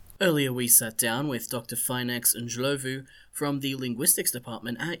Earlier we sat down with Dr Finex Ndlovu from the Linguistics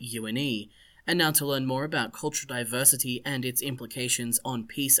Department at UNE, and now to learn more about cultural diversity and its implications on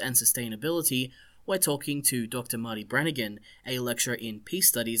peace and sustainability, we're talking to Dr Marty Branagan, a lecturer in peace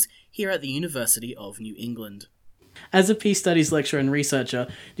studies here at the University of New England. As a peace studies lecturer and researcher,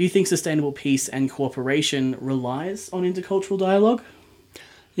 do you think sustainable peace and cooperation relies on intercultural dialogue?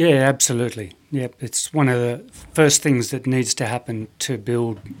 Yeah, absolutely. Yep, it's one of the first things that needs to happen to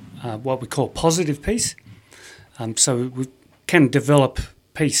build what we call positive peace. So we can develop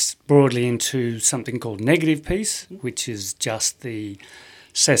peace broadly into something called negative peace, which is just the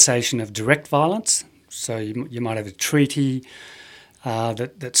cessation of direct violence. So you might have a treaty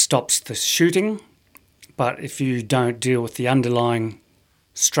that stops the shooting, but if you don't deal with the underlying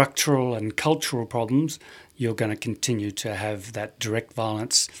structural and cultural problems, you're going to continue to have that direct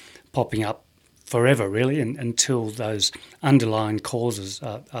violence popping up forever, really, until those underlying causes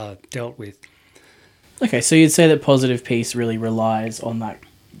are dealt with. Okay, so you'd say that positive peace really relies on that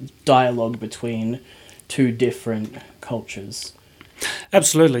dialogue between two different cultures.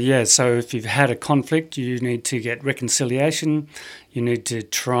 Absolutely, yeah. So if you've had a conflict, you need to get reconciliation. You need to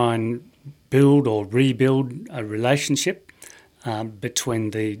try and build or rebuild a relationship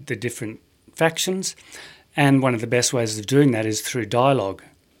between the different factions. And one of the best ways of doing that is through dialogue.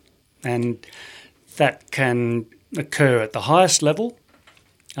 And that can occur at the highest level,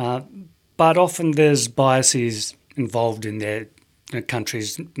 but often there's biases involved in their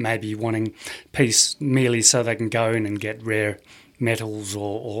countries maybe wanting peace merely so they can go in and get rare metals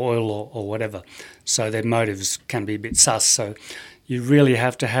or oil or whatever. So their motives can be a bit sus. So you really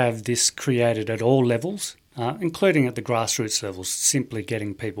have to have this created at all levels, including at the grassroots levels, simply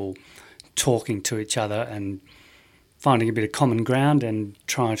getting people talking to each other and finding a bit of common ground and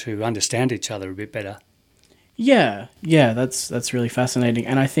trying to understand each other a bit better. Yeah, that's really fascinating.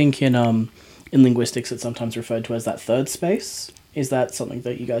 And I think in linguistics it's sometimes referred to as that third space. Is that something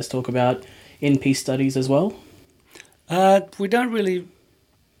that you guys talk about in peace studies as well? We don't really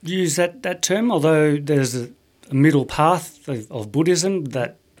use that term, although there's a middle path of Buddhism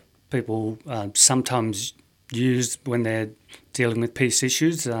that people sometimes use when they're dealing with peace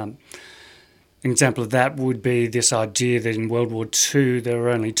issues. An example of that would be this idea that in World War II there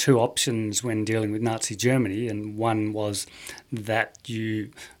were only two options when dealing with Nazi Germany, and one was that you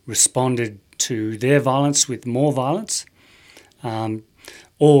responded to their violence with more violence,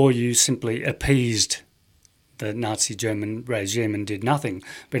 or you simply appeased the Nazi German regime and did nothing.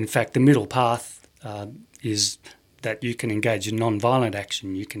 But in fact the middle path is that you can engage in non-violent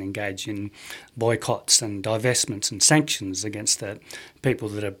action. You can engage in boycotts and divestments and sanctions against the people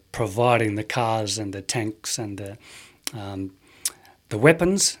that are providing the cars and the tanks and the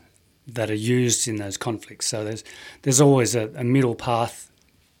weapons that are used in those conflicts. So there's always a middle path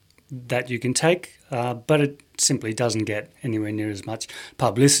that you can take, but it simply doesn't get anywhere near as much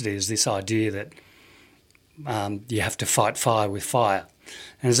publicity as this idea that you have to fight fire with fire.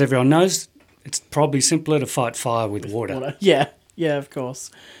 And as everyone knows, it's probably simpler to fight fire with water. Yeah, of course.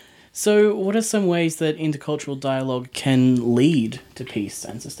 So what are some ways that intercultural dialogue can lead to peace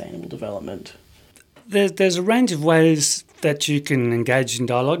and sustainable development? There's a range of ways that you can engage in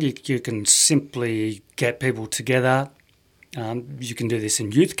dialogue. You can simply get people together. You can do this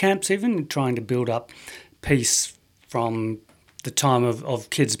in youth camps even, trying to build up peace from the time of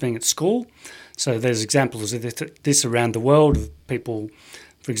kids being at school. So there's examples of this around the world of people.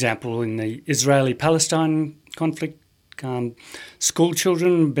 For example, in the Israeli-Palestine conflict, school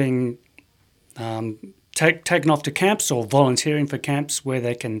children being taken off to camps or volunteering for camps where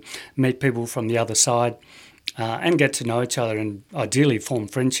they can meet people from the other side and get to know each other and ideally form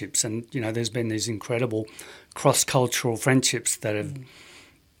friendships. And, there's been these incredible cross-cultural friendships that have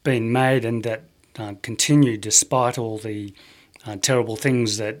been made and that continue despite all the terrible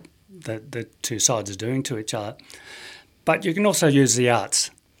things that the two sides are doing to each other. But you can also use the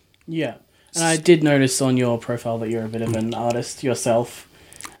arts. Yeah. And I did notice on your profile that you're a bit of an artist yourself.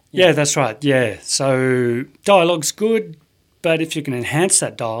 Yeah, that's right. Yeah. So dialogue's good, but if you can enhance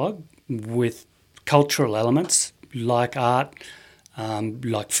that dialogue with cultural elements like art,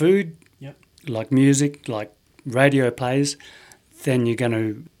 like food, like music, like radio plays, then you're going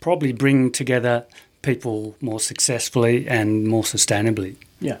to probably bring together people more successfully and more sustainably.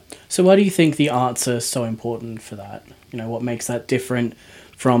 Yeah. So why do you think the arts are so important for that? What makes that different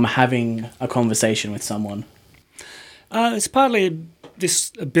from having a conversation with someone? It's partly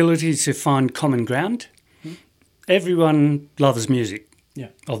this ability to find common ground. Everyone loves music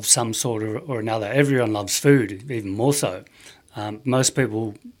of some sort or another. Everyone loves food, even more so. Most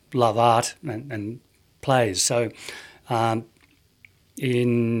people love art and plays. So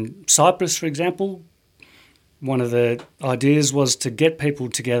In Cyprus, for example, one of the ideas was to get people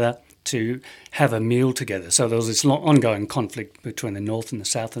together to have a meal together. So there was this ongoing conflict between the north and the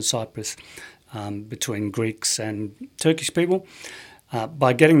south of Cyprus, between Greeks and Turkish people.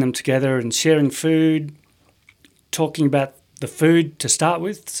 By getting them together and sharing food, talking about the food to start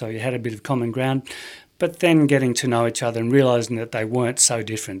with, so you had a bit of common ground, but then getting to know each other and realising that they weren't so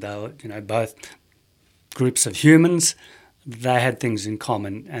different. They were, both groups of humans. They had things in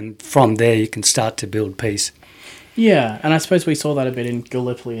common, and from there you can start to build peace. Yeah, and I suppose we saw that a bit in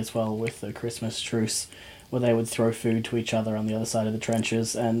Gallipoli as well with the Christmas truce, where they would throw food to each other on the other side of the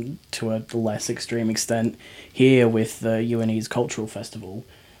trenches, and to a less extreme extent here with the UNE's Cultural Festival.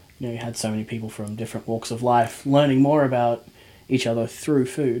 You had so many people from different walks of life learning more about each other through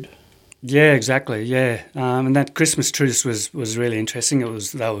food. Yeah, exactly, yeah. And that Christmas truce was really interesting.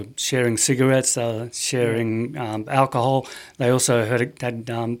 They were sharing cigarettes, they were sharing alcohol. They also had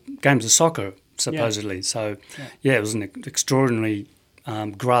games of soccer, supposedly. Yeah. So, it was an extraordinary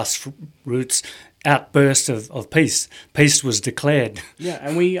grassroots outburst of peace. Peace was declared. Yeah,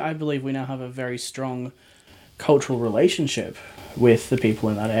 and I believe we now have a very strong cultural relationship with the people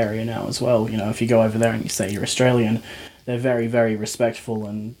in that area now as well. If you go over there and you say you're Australian, they're very, very respectful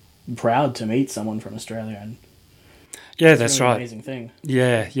and proud to meet someone from Australia. And that's really right. Amazing thing.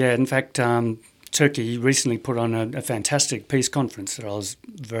 Yeah. In fact, Turkey recently put on a fantastic peace conference that I was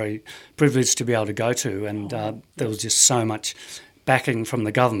very privileged to be able to go to, and there was just so much backing from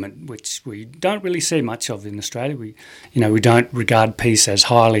the government, which we don't really see much of in Australia. We don't regard peace as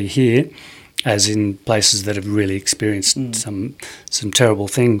highly here as in places that have really experienced some terrible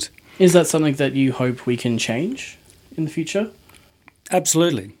things. Is that something that you hope we can change in the future?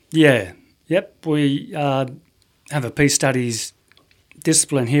 Absolutely. Yeah. Yep. We have a peace studies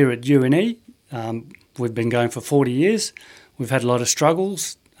discipline here at UNE. We've been going for 40 years. We've had a lot of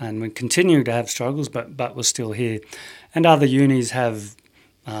struggles, and we continue to have struggles, but we're still here. And other unis have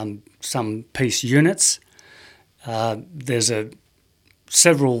some peace units. There's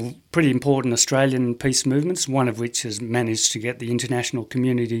several pretty important Australian peace movements, one of which has managed to get the international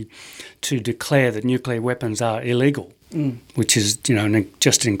community to declare that nuclear weapons are illegal, which is,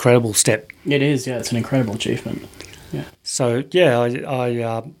 just an incredible step. It is, yeah, it's an incredible achievement. Yeah. So,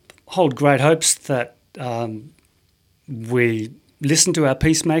 I hold great hopes that we listen to our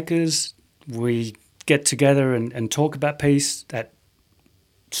peacemakers, we get together and talk about peace at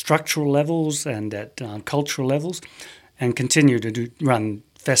structural levels and at cultural levels, and continue to run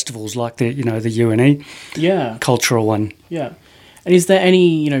festivals like the UNE cultural one. Yeah. And is there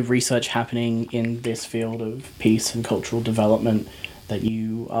any, research happening in this field of peace and cultural development that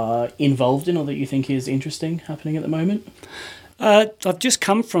you are involved in or that you think is interesting happening at the moment? I've just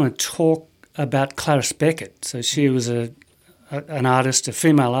come from a talk about Clarice Beckett. So she was an artist, a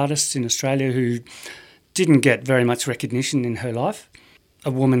female artist in Australia who didn't get very much recognition in her life. A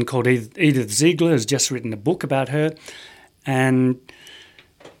woman called Edith Ziegler has just written a book about her, and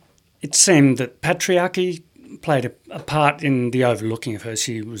it seemed that patriarchy played a part in the overlooking of her.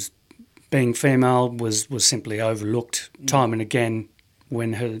 She was, being female, was simply overlooked time and again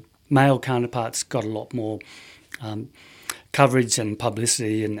when her male counterparts got a lot more coverage and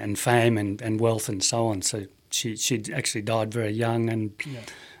publicity and fame and wealth and so on. So she actually died very young, and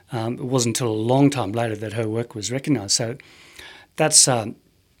it wasn't until a long time later that her work was recognised. So that's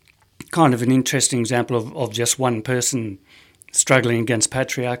kind of an interesting example of just one person struggling against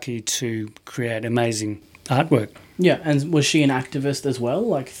patriarchy to create amazing artwork. Yeah, and was she an activist as well,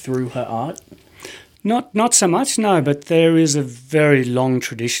 like through her art? Not so much, no, but there is a very long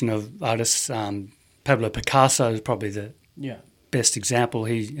tradition of artists. Pablo Picasso is probably the best example.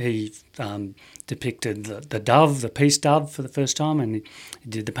 He depicted the dove, the peace dove, for the first time, and he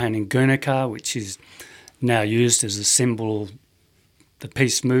did the painting Guernica, which is now used as a symbol of the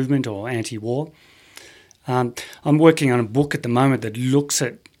peace movement or anti-war. I'm working on a book at the moment that looks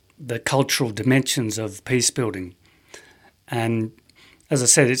at the cultural dimensions of peace building. And as I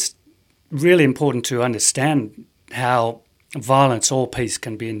said, it's really important to understand how violence or peace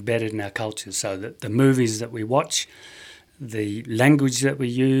can be embedded in our culture, so that the movies that we watch, the language that we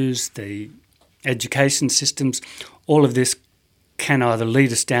use, the education systems, all of this can either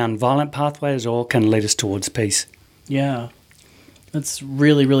lead us down violent pathways or can lead us towards peace. Yeah, that's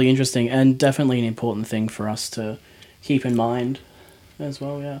really, really interesting, and definitely an important thing for us to keep in mind as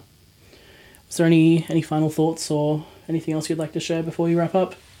well, yeah. Is there any final thoughts or anything else you'd like to share before you wrap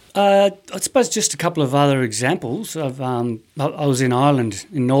up? I suppose just a couple of other examples. I was in Ireland,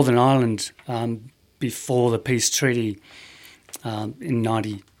 in Northern Ireland, before the peace treaty in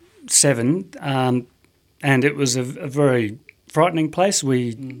 1997, and it was a very frightening place.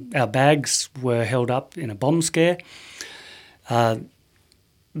 Our bags were held up in a bomb scare. If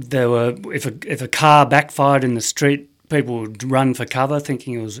a car backfired in the street, people would run for cover,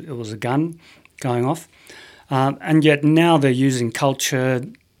 thinking it was a gun going off. And yet now they're using culture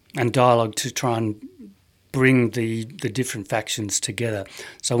and dialogue to try and bring the different factions together.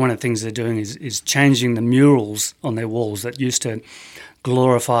 So one of the things they're doing is changing the murals on their walls that used to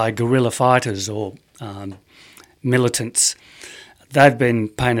glorify guerrilla fighters or militants. They've been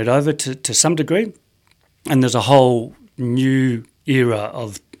painted over to some degree, and there's a whole new era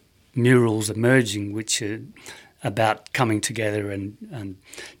of murals emerging which are about coming together and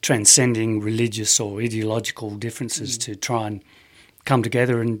transcending religious or ideological differences to try and come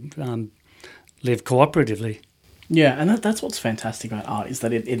together and live cooperatively. Yeah, and that's what's fantastic about art, is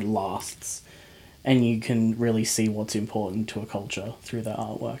that it lasts, and you can really see what's important to a culture through their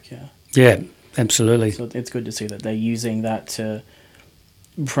artwork, Yeah, absolutely. So it's good to see that they're using that to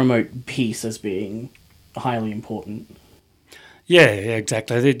promote peace as being highly important. Yeah,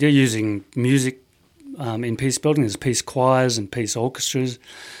 exactly. They're using music in peace building. There's peace choirs and peace orchestras.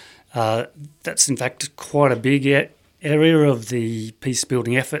 That's in fact quite a big area of the peace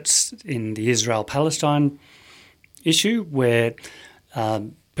building efforts in the Israel-Palestine issue, where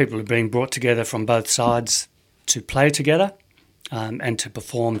people are being brought together from both sides to play together and to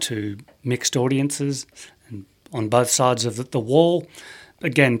perform to mixed audiences and on both sides of the wall,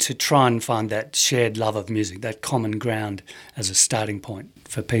 again, to try and find that shared love of music, that common ground as a starting point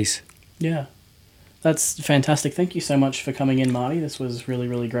for peace. Yeah, that's fantastic. Thank you so much for coming in, Marty. This was really,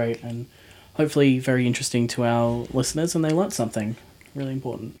 really great, and hopefully very interesting to our listeners, and they learnt something really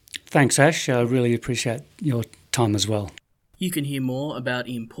important. Thanks, Ash. I really appreciate your time as well. You can hear more about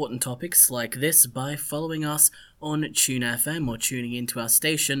important topics like this by following us on Tune FM or tuning into our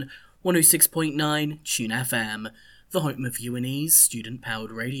station 106.9 Tune FM, the home of UNE's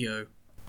student-powered radio.